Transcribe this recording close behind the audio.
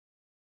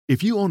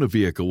If you own a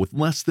vehicle with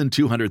less than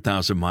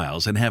 200,000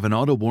 miles and have an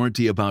auto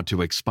warranty about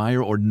to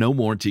expire or no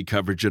warranty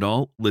coverage at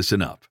all,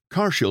 listen up.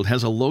 CarShield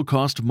has a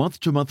low-cost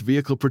month-to-month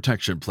vehicle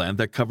protection plan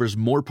that covers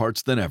more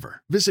parts than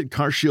ever. Visit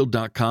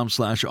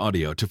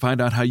carshield.com/audio to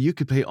find out how you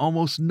could pay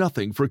almost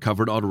nothing for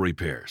covered auto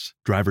repairs.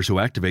 Drivers who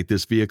activate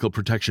this vehicle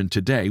protection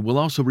today will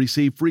also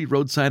receive free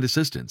roadside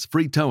assistance,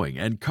 free towing,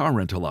 and car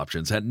rental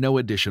options at no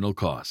additional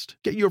cost.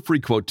 Get your free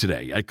quote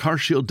today at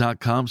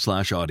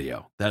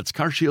carshield.com/audio. That's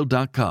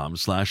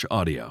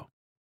carshield.com/audio.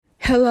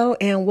 Hello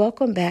and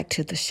welcome back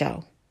to the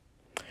show.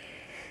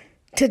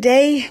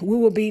 Today we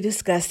will be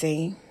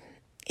discussing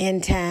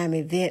end time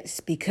events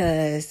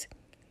because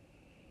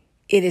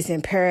it is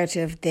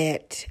imperative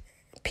that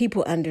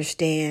people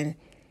understand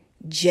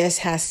just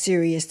how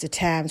serious the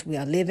times we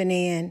are living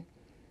in,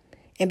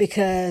 and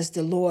because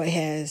the Lord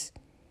has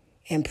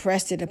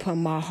impressed it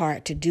upon my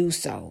heart to do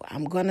so.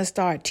 I'm going to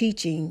start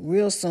teaching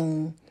real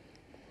soon,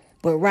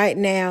 but right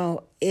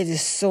now it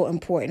is so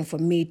important for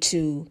me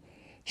to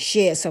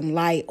shed some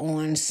light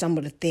on some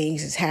of the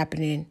things that's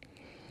happening,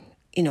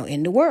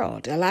 in the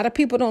world. A lot of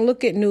people don't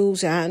look at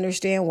news, and I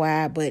understand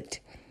why, but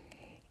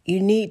you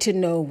need to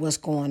know what's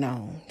going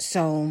on.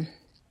 So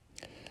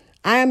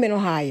I am in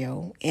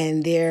Ohio,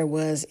 and there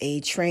was a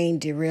train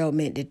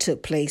derailment that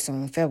took place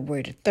on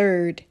February the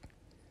 3rd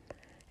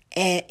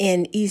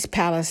in East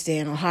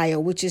Palestine, Ohio,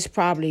 which is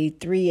probably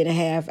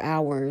 3.5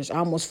 hours,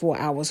 almost 4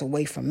 hours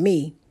away from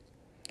me.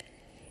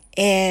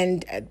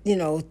 And,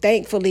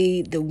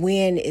 thankfully, the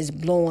wind is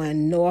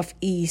blowing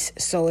northeast,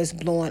 so it's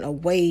blowing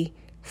away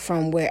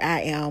from where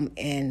I am,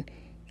 and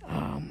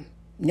I'm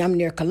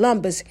near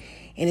Columbus,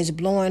 and it's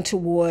blowing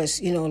towards,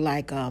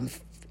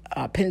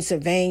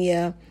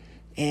 Pennsylvania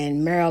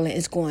and Maryland.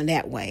 It's going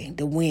that way,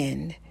 the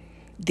wind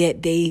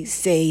that they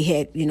say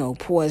had,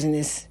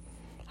 poisonous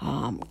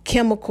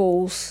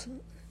chemicals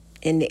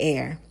in the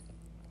air.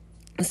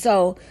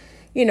 So,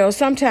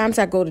 sometimes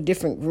I go to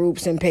different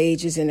groups and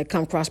pages and it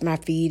come across my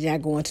feed, and I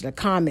go into the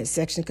comment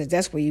section because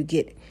that's where you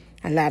get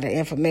a lot of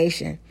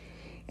information.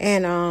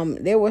 And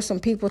there were some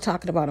people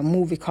talking about a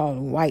movie called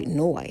White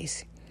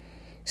Noise.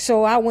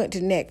 So I went to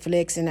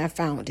Netflix and I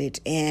found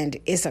it, and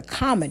it's a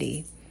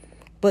comedy.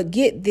 But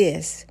get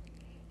this,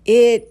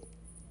 it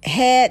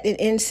had an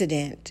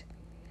incident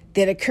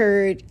that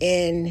occurred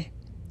in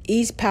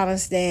East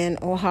Palestine,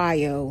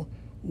 Ohio,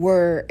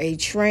 where a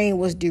train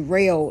was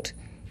derailed.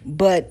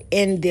 But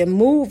in the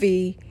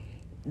movie,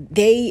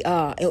 they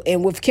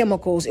and with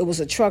chemicals, it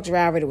was a truck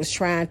driver that was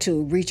trying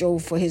to reach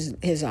over for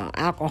his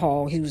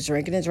alcohol. He was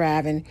drinking and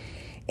driving,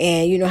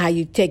 and you know how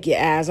you take your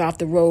eyes off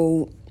the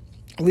road,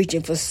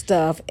 reaching for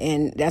stuff,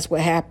 and that's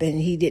what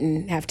happened. He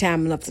didn't have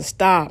time enough to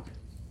stop.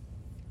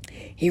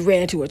 He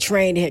ran into a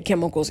train that had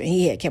chemicals, and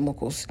he had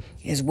chemicals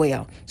as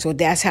well. So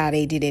that's how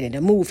they did it in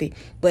the movie.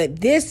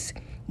 But this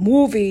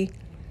movie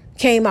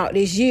came out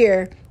this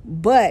year,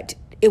 but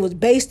it was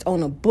based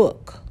on a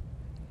book.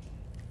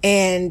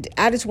 And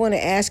I just want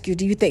to ask you,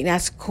 do you think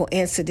that's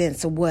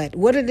coincidence or what?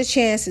 What are the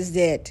chances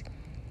that,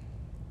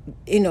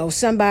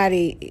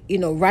 somebody,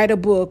 write a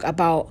book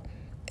about,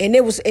 and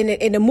it was,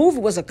 and the movie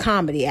was a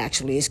comedy,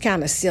 actually. It's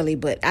kind of silly,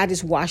 but I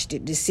just watched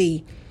it to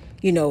see,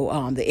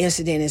 the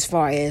incident as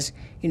far as,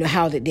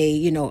 how did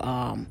they,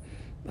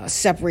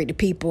 separate the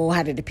people,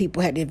 how did the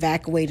people had to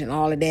evacuate and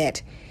all of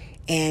that.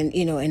 And,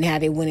 and how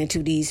they went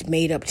into these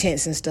made up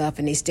tents and stuff,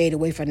 and they stayed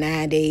away for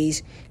 9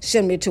 days,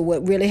 similar to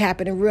what really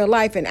happened in real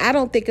life. And I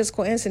don't think it's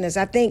coincidence.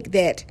 I think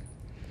that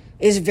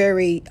it's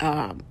very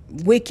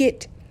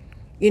wicked,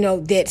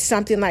 that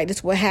something like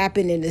this will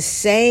happen in the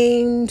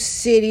same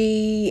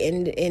city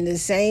and in the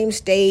same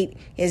state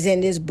as in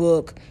this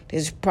book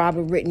that's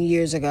probably written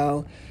years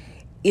ago.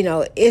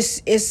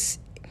 It's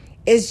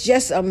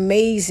just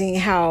amazing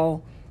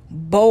how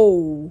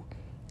bold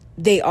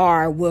they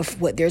are with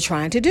what they're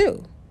trying to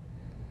do.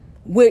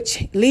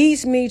 Which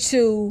leads me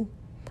to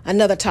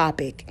another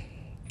topic.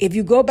 If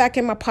you go back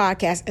in my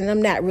podcast, and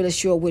I'm not really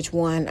sure which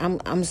one,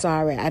 I'm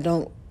sorry, I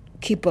don't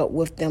keep up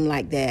with them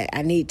like that.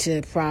 I need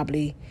to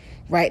probably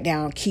write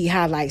down key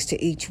highlights to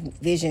each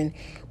vision,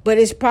 but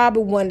it's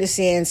probably one that's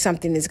saying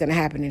something that's going to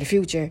happen in the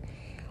future,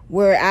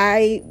 where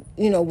I,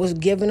 was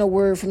given a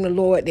word from the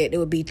Lord that there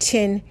would be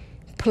 10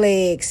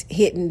 plagues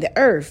hitting the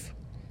earth.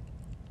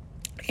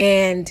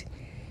 And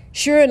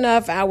sure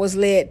enough, I was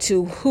led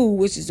to WHO,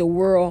 which is the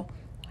World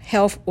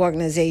Health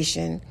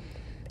Organization,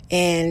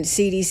 and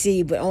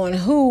CDC. But on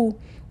WHO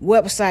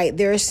website,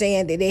 they're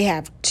saying that they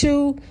have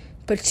two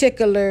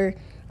particular,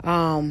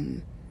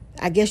 I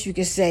guess you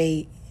could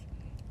say,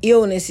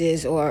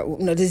 illnesses or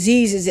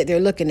diseases that they're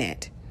looking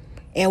at.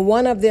 And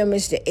one of them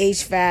is the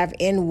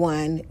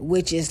H5N1,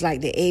 which is like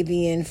the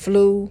avian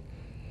flu.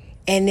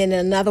 And then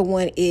another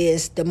one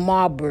is the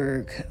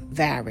Marburg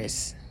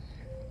virus.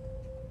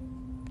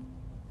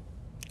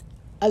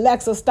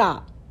 Alexa,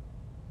 stop.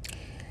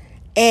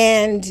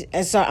 And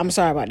so I'm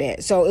sorry about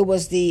that. So it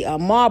was the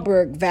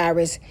Marburg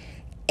virus,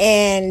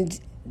 and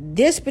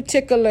this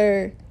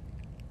particular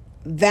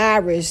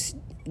virus,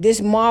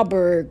 this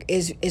Marburg,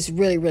 is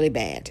really, really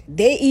bad.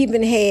 They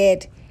even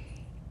had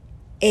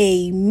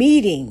a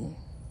meeting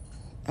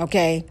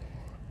okay,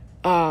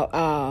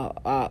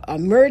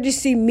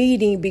 emergency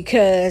meeting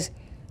because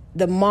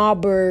the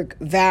Marburg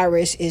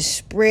virus is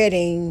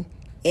spreading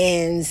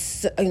in,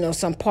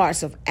 some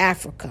parts of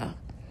Africa.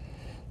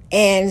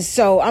 And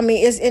so, I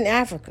mean, it's in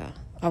Africa,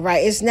 all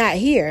right? It's not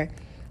here,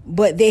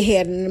 but they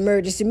had an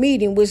emergency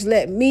meeting, which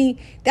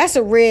that's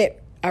a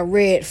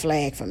red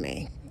flag for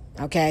me,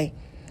 okay?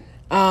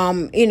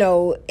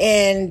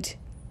 And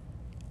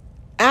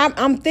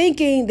I'm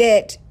thinking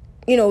that,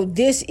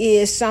 this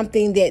is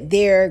something that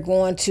they're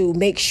going to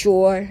make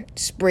sure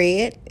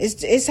spread.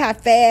 It's how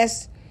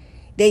fast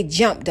they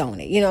jumped on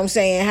it. You know what I'm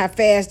saying? How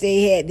fast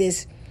they had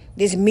this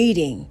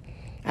meeting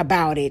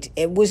about it,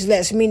 which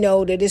lets me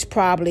know that it's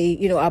probably,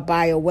 a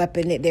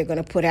bioweapon that they're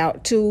going to put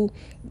out to,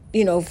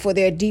 for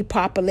their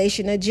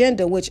depopulation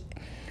agenda, which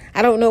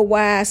I don't know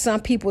why some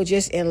people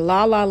just in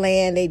la la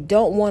land, they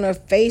don't want to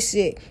face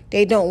it.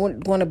 They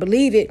don't want to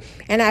believe it.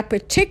 And I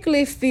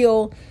particularly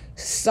feel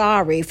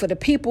sorry for the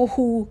people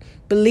who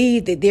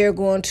believe that they're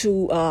going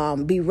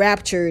to be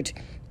raptured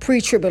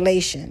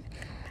pre-tribulation.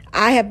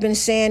 I have been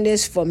saying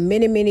this for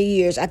many, many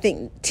years, I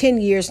think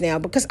 10 years now,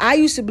 because I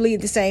used to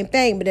believe the same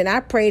thing. But then I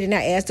prayed and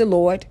I asked the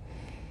Lord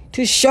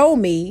to show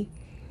me,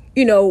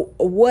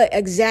 what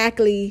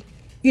exactly,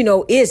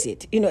 is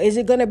it? Is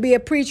it going to be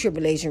a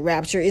pre-tribulation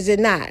rapture? Is it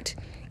not?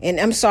 And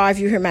I'm sorry if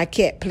you hear my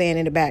cat playing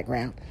in the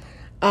background.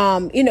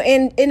 And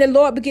the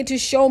Lord began to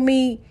show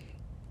me,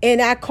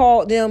 and I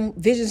called them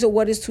visions of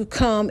what is to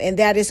come. And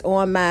that is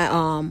on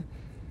my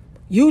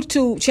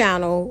YouTube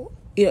channel.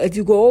 If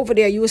you go over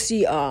there, you will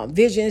see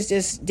visions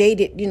just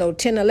dated,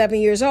 10, 11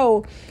 years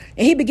old.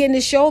 And he began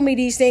to show me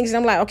these things. And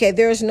I'm like, okay,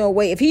 there's no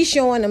way. If he's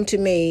showing them to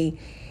me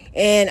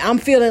and I'm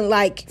feeling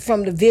like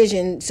from the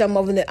vision, some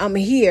of them that I'm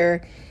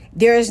here,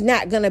 there's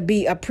not going to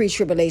be a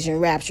pre-tribulation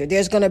rapture.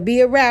 There's going to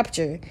be a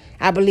rapture,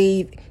 I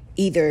believe,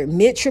 either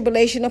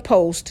mid-tribulation or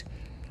post.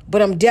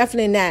 But I'm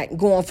definitely not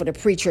going for the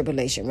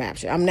pre-tribulation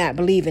rapture. I'm not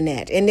believing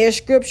that. And there's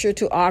scripture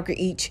to argue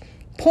each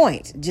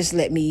point. Just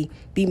let me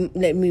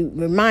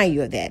remind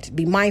you of that.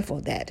 Be mindful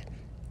of that.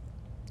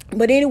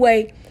 But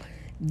anyway,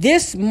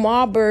 this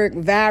Marburg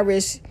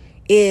virus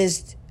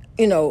is,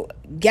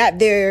 got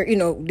their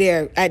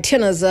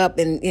antennas up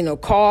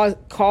and,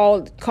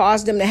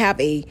 caused them to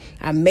have a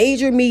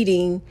major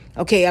meeting,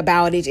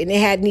 about it. And they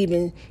hadn't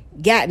even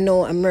gotten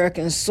on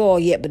American soil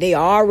yet, but they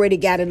already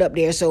got it up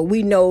there. So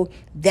we know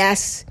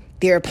that's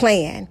their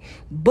plan.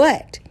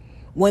 But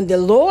when the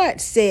Lord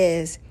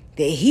says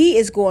that he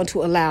is going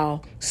to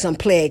allow some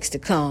plagues to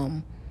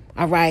come,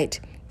 all right,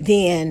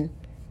 then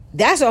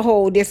that's a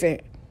whole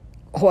different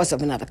horse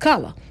of another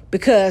color.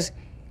 Because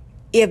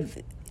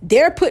if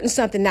they're putting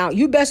something out,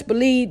 you best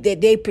believe that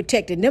they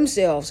protected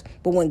themselves.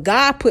 But when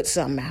God puts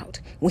something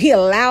out, when he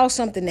allows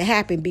something to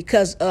happen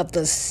because of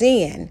the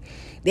sin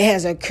that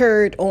has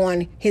occurred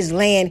on his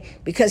land,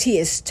 because he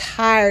is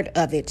tired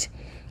of it,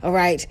 all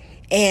right,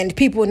 and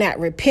people not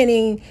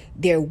repenting,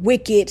 they're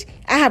wicked.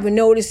 I have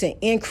noticed an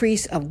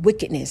increase of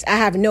wickedness. I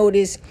have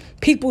noticed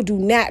people do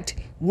not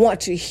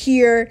want to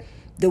hear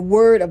the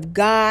word of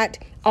God.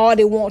 All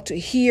they want to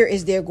hear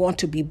is they're going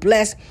to be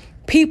blessed.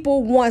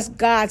 People want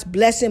God's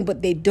blessing,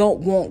 but they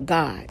don't want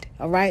God.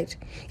 All right.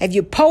 If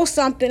you post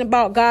something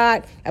about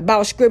God,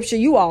 about scripture,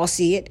 you all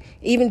see it.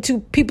 Even to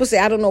people say,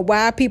 I don't know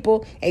why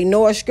people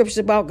ignore scriptures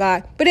about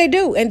God, but they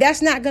do. And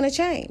that's not going to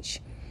change.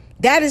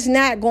 That is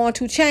not going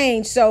to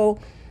change. So,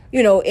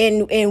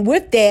 and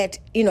with that,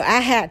 I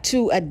had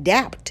to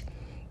adapt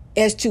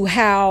as to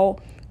how,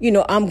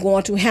 I'm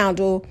going to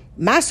handle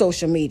my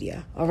social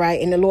media. All right.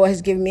 And the Lord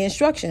has given me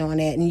instruction on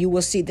that. And you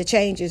will see the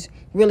changes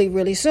really,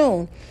 really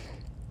soon.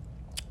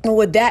 And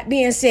with that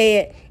being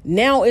said,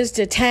 now is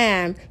the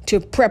time to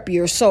prep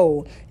your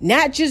soul,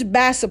 not just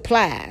buy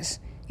supplies,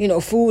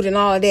 food and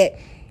all of that.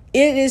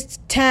 It is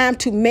time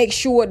to make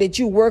sure that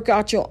you work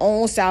out your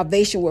own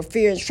salvation with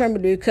fear and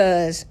trembling,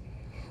 because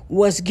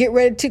what's get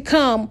ready to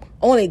come,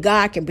 only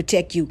God can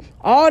protect you.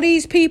 All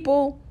these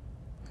people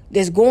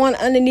that's going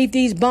underneath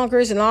these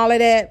bunkers and all of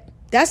that,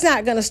 that's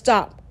not going to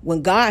stop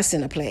when God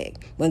sent a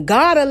plague. When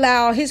God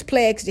allowed his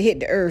plagues to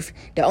hit the earth,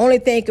 the only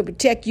thing can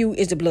protect you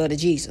is the blood of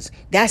Jesus.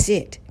 That's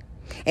it.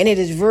 And it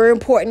is very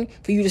important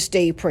for you to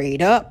stay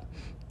prayed up.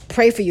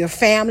 Pray for your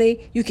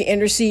family. You can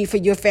intercede for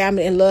your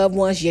family and loved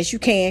ones. Yes, you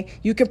can.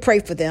 You can pray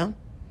for them.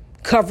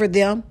 Cover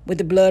them with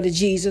the blood of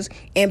Jesus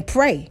and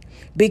pray,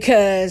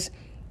 because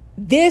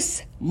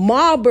this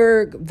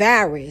Marburg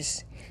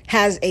virus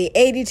has a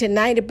 80 to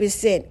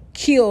 90%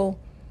 kill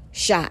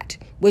shot,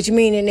 which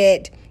meaning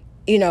that,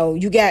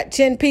 you got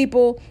 10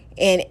 people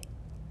and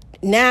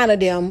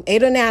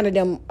 8 or 9 of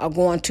them are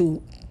going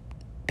to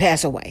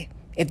pass away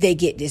if they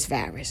get this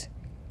virus.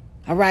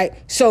 All right.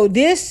 So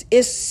this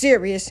is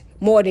serious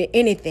more than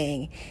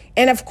anything.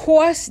 And of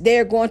course,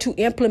 they're going to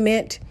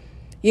implement,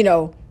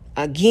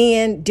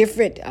 again,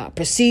 different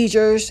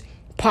procedures,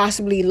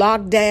 possibly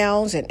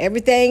lockdowns and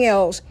everything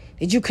else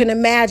that you can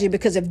imagine.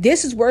 Because if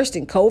this is worse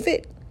than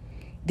COVID,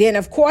 then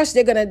of course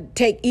they're going to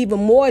take even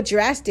more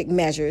drastic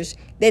measures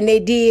than they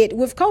did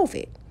with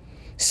COVID.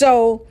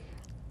 So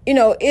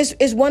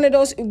it's one of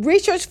those,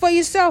 research for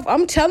yourself.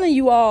 I'm telling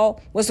you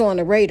all what's on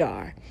the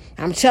radar.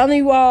 I'm telling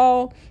you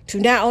all to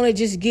not only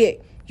just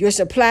get your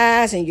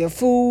supplies and your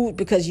food,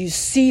 because you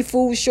see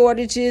food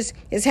shortages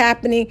is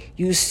happening.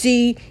 You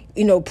see,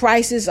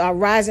 prices are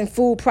rising.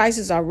 Food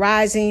prices are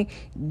rising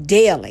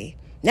daily,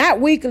 not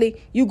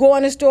weekly. You go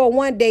in the store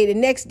one day, the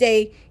next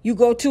day you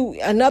go to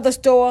another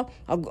store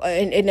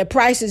and the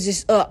prices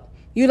is up.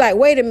 You like,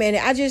 wait a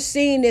minute, I just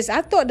seen this.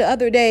 I thought the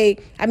other day,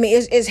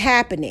 it's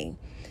happening.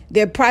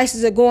 Their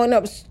prices are going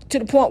up to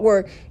the point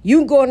where you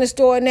can go in the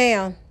store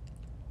now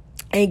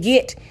and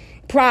get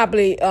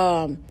probably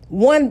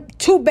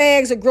 2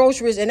 bags of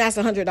groceries, and that's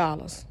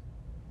 $100.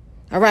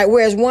 All right.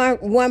 Whereas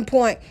one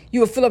point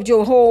you would fill up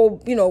your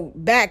whole,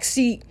 back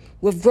seat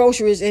with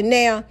groceries, and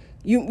now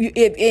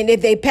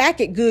if they pack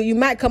it good, you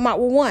might come out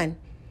with one.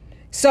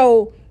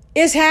 So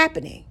it's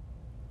happening,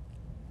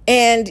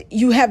 and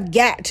you have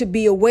got to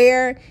be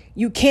aware.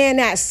 You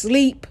cannot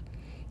sleep.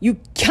 You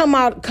come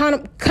out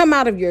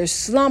of your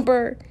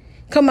slumber,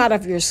 come out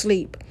of your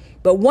sleep.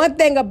 But one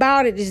thing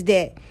about it is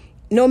that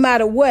no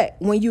matter what,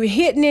 when you're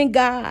hidden in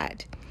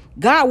God,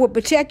 God will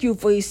protect you.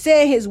 For he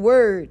said his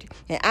word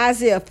in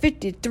Isaiah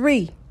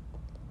 53.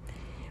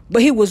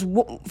 But he was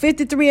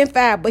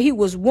 53:5. But he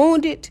was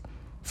wounded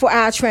for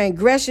our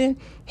transgression.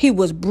 He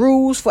was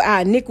bruised for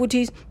our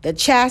iniquities. The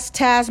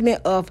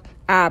chastisement of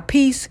our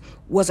peace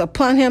was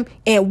upon him.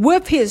 And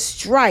with his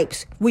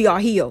stripes, we are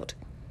healed.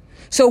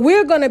 So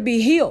we're going to be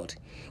healed.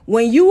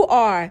 When you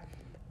are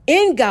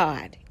in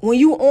God, when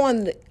you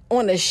on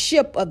the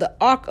ship of the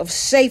ark of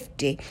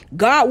safety,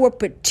 God will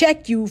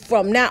protect you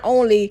from not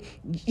only,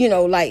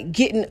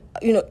 getting,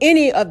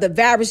 any of the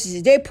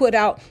viruses they put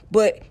out,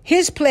 but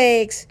his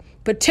plagues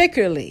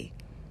particularly.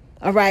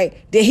 All right,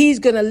 that he's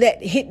going to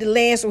let hit the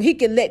land so he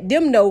can let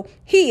them know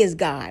he is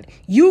God.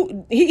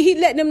 He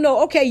let them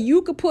know, okay,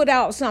 you could put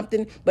out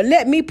something, but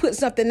let me put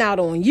something out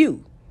on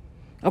you.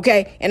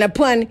 Okay, and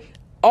upon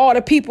all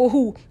the people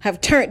who have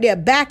turned their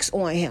backs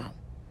on him.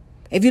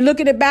 If you look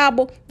at the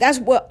Bible, that's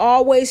what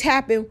always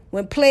happened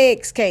when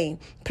plagues came.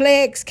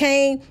 Plagues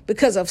came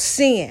because of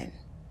sin.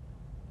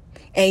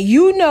 And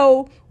you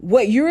know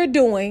what you're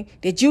doing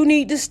that you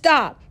need to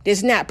stop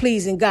that's not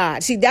pleasing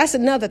God. See, that's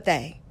another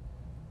thing.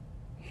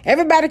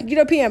 Everybody can get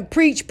up here and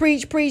preach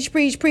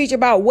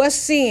about what's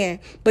sin,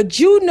 but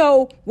you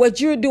know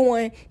what you're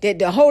doing that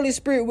the Holy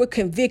Spirit will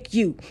convict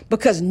you,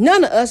 because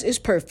none of us is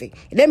perfect.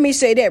 Let me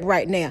say that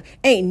right now.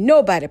 Ain't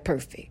nobody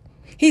perfect.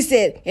 He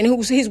said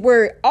in his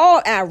word,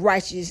 all our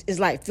righteousness is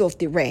like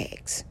filthy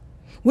rags.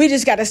 We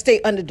just got to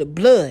stay under the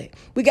blood.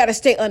 We got to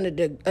stay under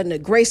the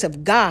grace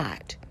of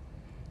God.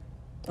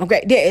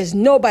 Okay, there is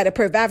nobody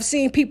perfect. I've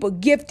seen people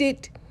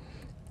gifted,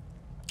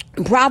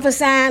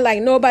 prophesying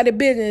like nobody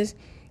business,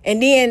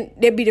 and then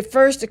they'd be the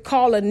first to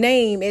call a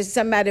name as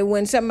somebody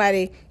when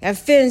somebody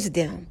offends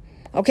them.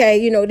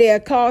 Okay, they'll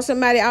call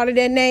somebody out of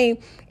their name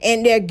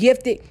and they're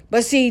gifted.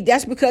 But see,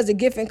 that's because the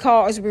gift and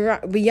call is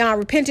beyond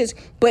repentance.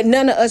 But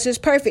none of us is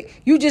perfect.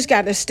 You just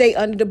got to stay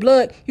under the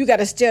blood. You got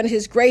to stay under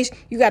his grace.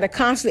 You got to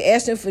constantly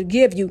ask him to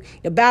forgive you.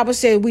 The Bible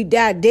says we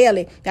die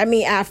daily. That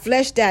means our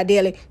flesh die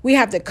daily. We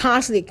have to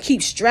constantly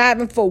keep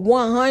striving for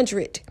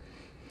 100.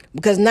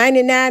 Because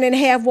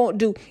 99.5 won't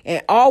do.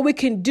 And all we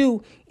can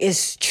do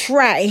is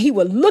try. And he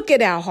will look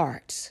at our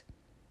hearts.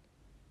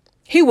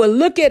 He will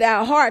look at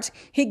our hearts.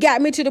 He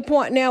got me to the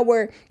point now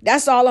where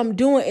that's all I'm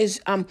doing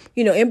is,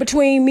 in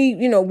between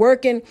me,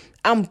 working,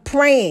 I'm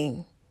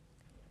praying.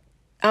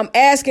 I'm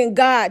asking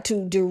God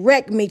to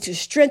direct me, to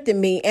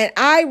strengthen me. And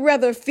I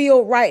rather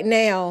feel right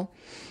now,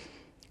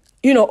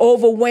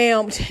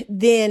 overwhelmed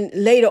than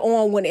later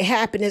on when it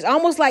happened. It's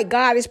almost like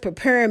God is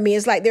preparing me.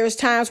 It's like there's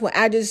times when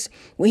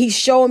when he's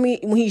showing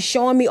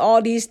me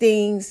all these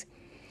things,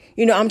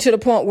 I'm to the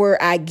point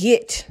where I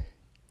get,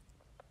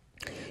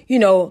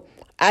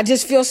 I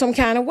just feel some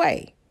kind of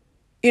way,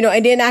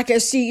 and then I can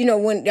see,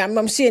 when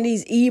I'm seeing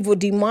these evil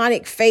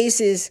demonic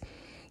faces,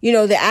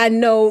 that I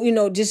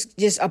know,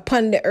 just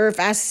upon the earth.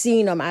 I've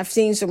seen them. I've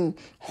seen some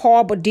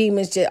horrible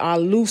demons that are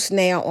loose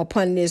now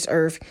upon this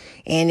earth.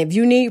 And if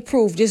you need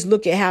proof, just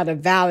look at how the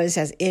violence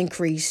has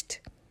increased.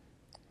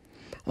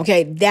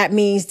 Okay, that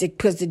means that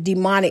because the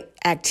demonic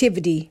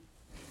activity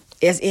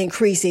is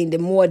increasing, the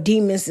more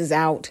demons is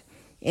out.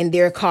 And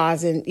they're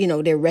causing,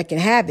 they're wreaking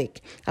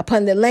havoc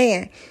upon the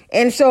land.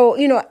 And so,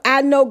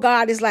 I know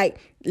God is like,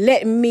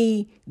 let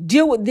me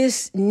deal with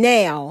this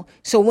now.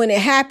 So when it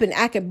happened,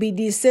 I can be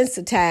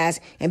desensitized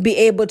and be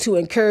able to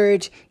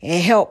encourage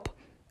and help,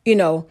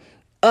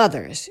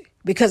 others.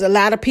 Because a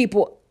lot of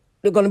people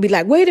are going to be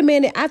like, wait a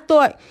minute, I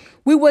thought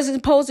we wasn't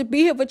supposed to be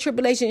here for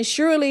tribulation.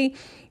 Surely,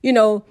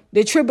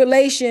 the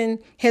tribulation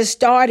has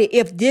started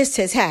if this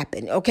has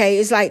happened. Okay.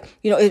 It's like,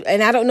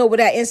 and I don't know what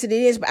that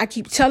incident is, but I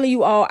keep telling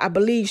you all, I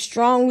believe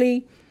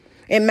strongly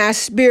in my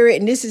spirit,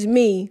 and this is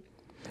me,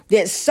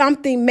 that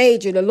something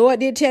major, the Lord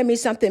did tell me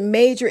something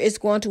major is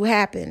going to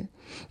happen,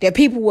 that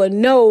people will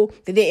know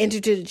that they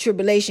entered into the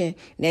tribulation.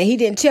 Now, he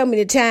didn't tell me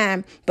the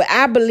time, but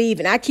I believe,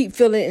 and I keep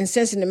feeling and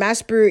sensing in my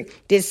spirit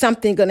that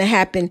something going to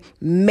happen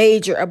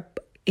major.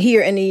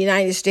 here in the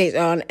United States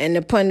and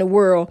upon the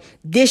world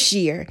this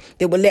year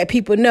that will let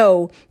people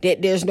know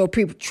that there's no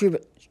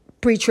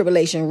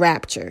pre-tribulation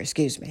rapture.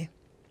 Excuse me.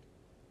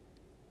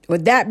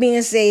 With that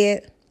being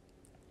said,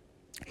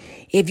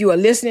 if you are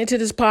listening to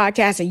this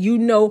podcast and you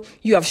know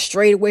you have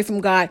strayed away from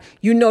God,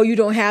 you know you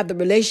don't have the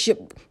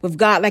relationship with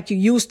God like you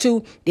used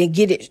to,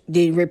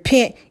 then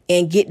repent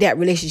and get that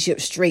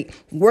relationship straight.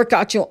 Work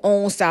out your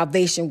own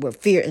salvation with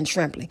fear and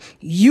trembling.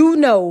 You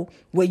know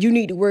what you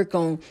need to work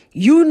on.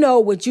 You know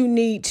what you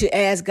need to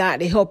ask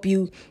God to help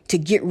you to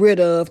get rid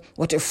of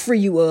or to free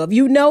you of.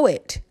 You know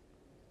it.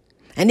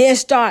 And then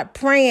start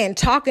praying,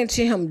 talking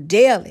to him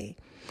daily.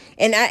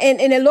 And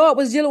the Lord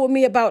was dealing with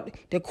me about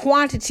the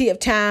quantity of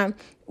time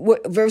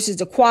versus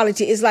the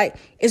quality.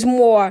 It's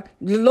more,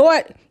 the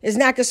Lord is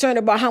not concerned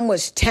about how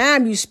much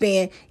time you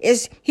spend.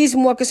 He's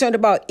more concerned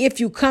about if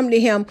you come to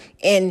him,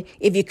 and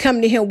if you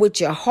come to him with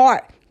your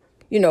heart,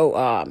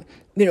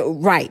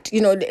 right.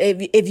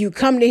 If you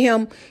come to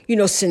him,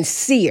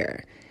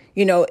 sincere.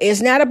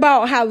 It's not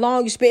about how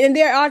long you spend. And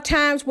there are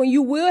times when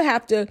you will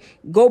have to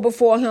go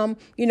before him,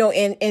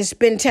 and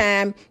spend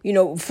time,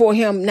 for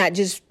him, not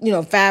just,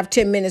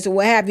 5-10 minutes or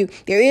what have you.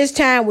 There is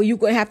time where you're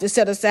going to have to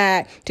set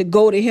aside to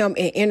go to him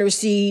and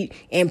intercede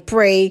and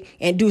pray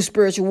and do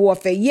spiritual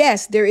warfare.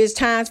 Yes, there is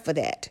times for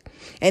that.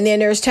 And then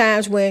there's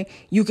times when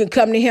you can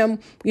come to him,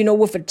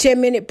 with a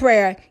 10-minute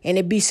prayer and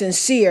it be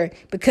sincere,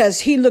 because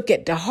he look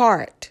at the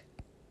heart.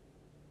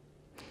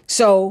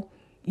 So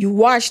you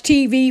watch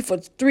TV for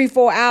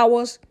 3-4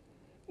 hours,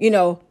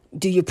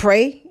 do you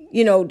pray,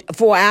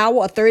 for an hour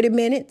or 30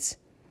 minutes?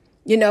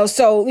 And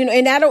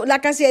I don't,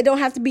 like I said, it don't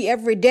have to be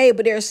every day,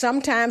 but there are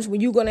some times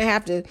when you're going to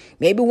have to,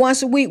 maybe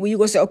once a week, where you're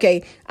going to say,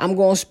 okay, I'm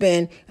going to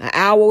spend an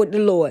hour with the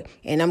Lord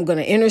and I'm going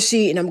to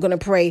intercede and I'm going to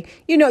pray.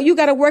 You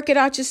got to work it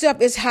out yourself.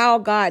 It's how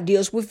God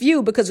deals with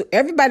you, because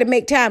everybody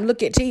make time to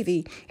look at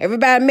TV.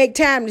 Everybody make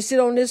time to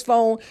sit on this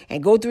phone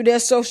and go through their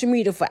social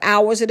media for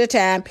hours at a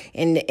time.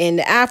 And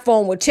the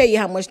iPhone will tell you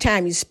how much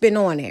time you spend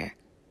on there.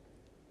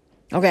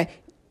 Okay.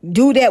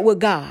 Do that with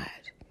God,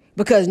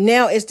 because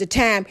now it's the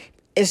time.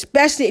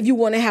 Especially if you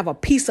want to have a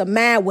peace of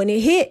mind when it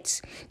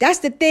hits. That's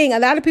the thing. A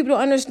lot of people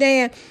don't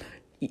understand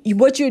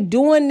what you're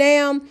doing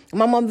now.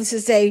 My mom used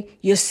to say,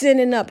 you're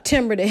sending up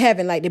timber to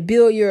heaven, like to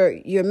build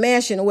your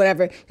mansion or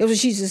whatever. That's what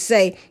she used to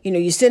say.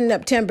 You're sending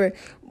up timber.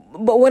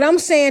 But what I'm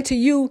saying to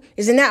you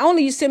is that not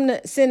only you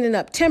sending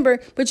up timber,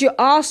 but you're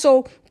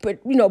also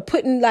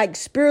putting like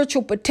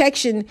spiritual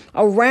protection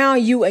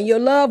around you and your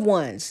loved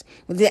ones.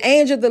 The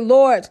angels of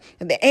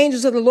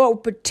the Lord will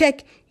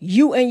protect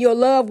you and your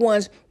loved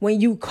ones when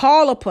you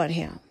call upon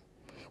him,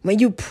 when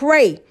you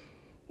pray.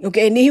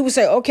 Okay. And then he would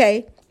say,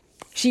 okay,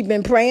 she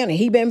been praying and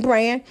he been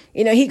praying.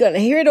 He going to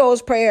hear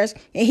those prayers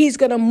and he's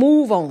going to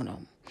move on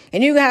them.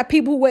 And you have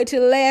people who wait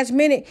till the last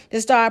minute to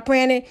start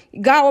praying.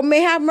 And God may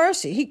have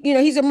mercy.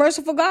 He's a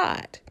merciful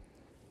God.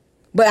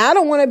 But I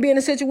don't want to be in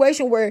a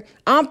situation where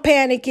I'm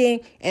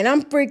panicking and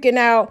I'm freaking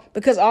out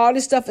because all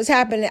this stuff is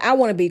happening. I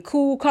want to be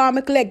cool, calm,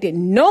 and collected,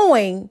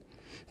 knowing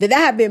that I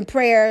have been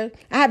praying,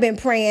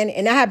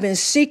 and I have been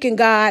seeking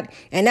God,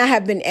 and I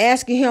have been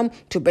asking him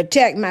to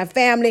protect my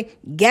family,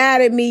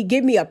 guide me,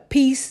 give me a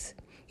peace.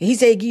 And he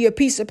said, give you a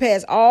peace that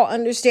passes all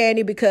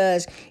understanding,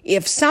 because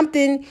if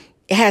something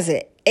has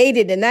an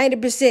 80 to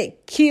 90%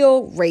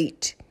 kill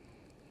rate,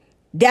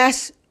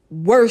 that's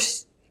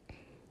worse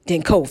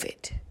than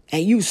COVID.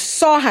 And you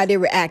saw how they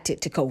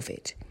reacted to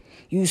COVID.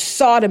 You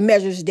saw the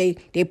measures they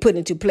put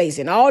into place.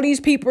 And all these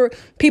people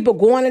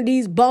going to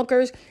these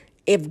bunkers.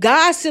 If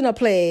God sent a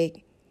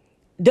plague,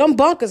 them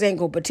bunkers ain't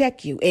going to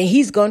protect you. And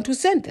he's going to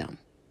send them.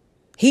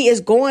 He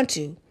is going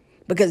to.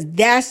 Because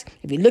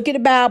if you look at the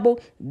Bible,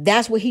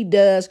 that's what he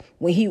does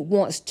when he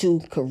wants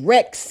to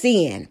correct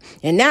sin.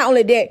 And not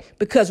only that,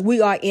 because we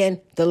are in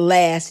the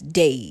last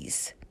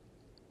days.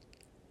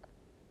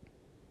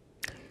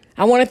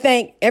 I want to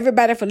thank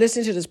everybody for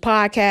listening to this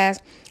podcast.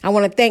 I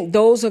want to thank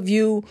those of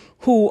you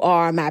who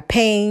are my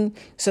paying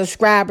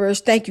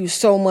subscribers. Thank you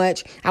so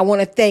much. I want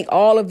to thank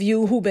all of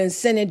you who've been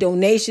sending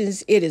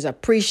donations. It is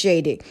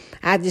appreciated.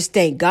 I just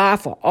thank God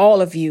for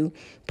all of you.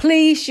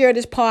 Please share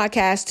this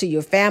podcast to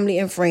your family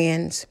and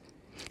friends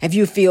if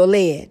you feel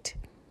led.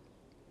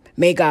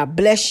 May God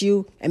bless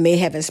you and may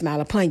heaven smile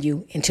upon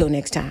you. Until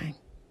next time.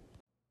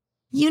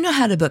 You know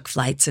how to book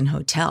flights and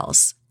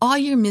hotels. All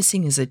you're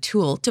missing is a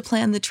tool to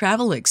plan the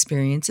travel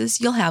experiences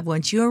you'll have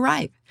once you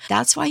arrive.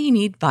 That's why you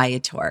need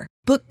Viator.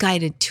 Book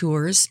guided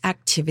tours,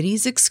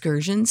 activities,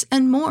 excursions,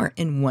 and more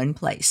in one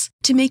place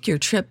to make your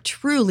trip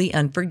truly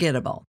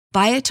unforgettable.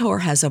 Viator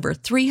has over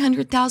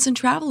 300,000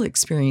 travel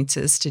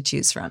experiences to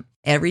choose from.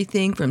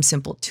 Everything from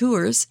simple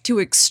tours to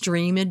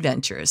extreme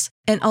adventures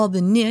and all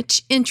the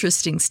niche,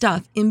 interesting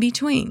stuff in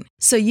between.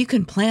 So you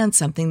can plan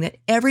something that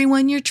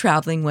everyone you're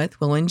traveling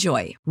with will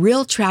enjoy.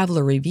 Real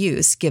traveler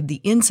reviews give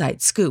the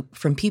inside scoop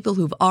from people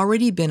who've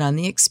already been on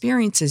the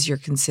experiences you're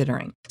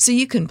considering. So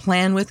you can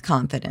plan with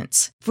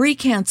confidence. Free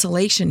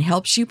cancellation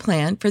helps you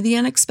plan for the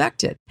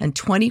unexpected. And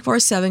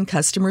 24/7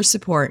 customer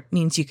support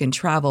means you can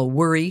travel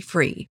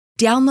worry-free.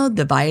 Download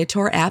the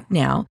Viator app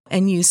now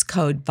and use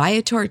code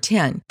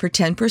Viator10 for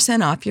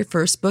 10% off your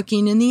first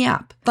booking in the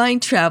app.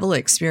 Find travel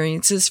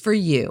experiences for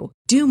you.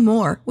 Do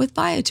more with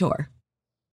Viator.